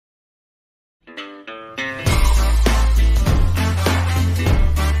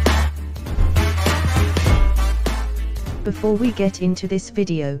Before we get into this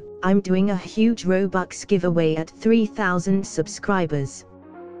video, I'm doing a huge Robux giveaway at 3,000 subscribers.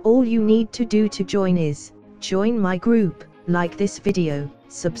 All you need to do to join is, join my group, like this video,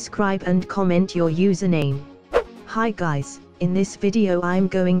 subscribe and comment your username. Hi guys, in this video I'm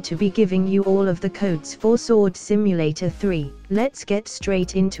going to be giving you all of the codes for Sword Simulator 3, let's get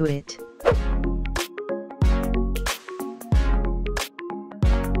straight into it.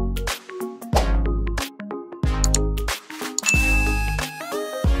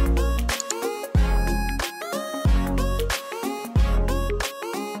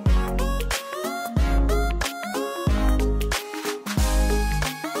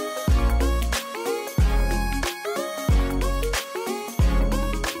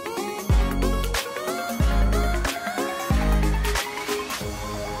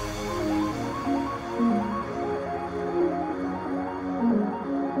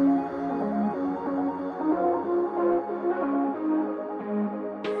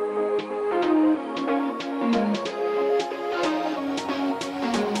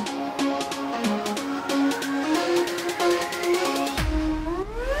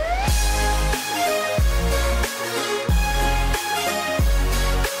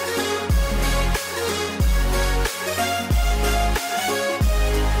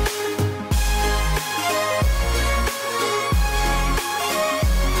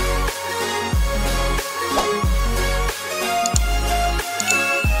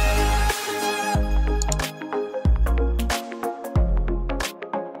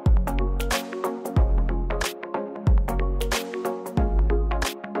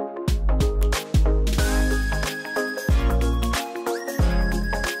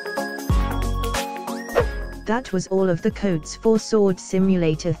 That was all of the codes for Sword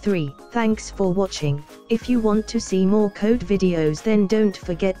Simulator 3. Thanks for watching. If you want to see more code videos, then don't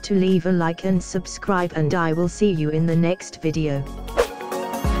forget to leave a like and subscribe, and I will see you in the next video.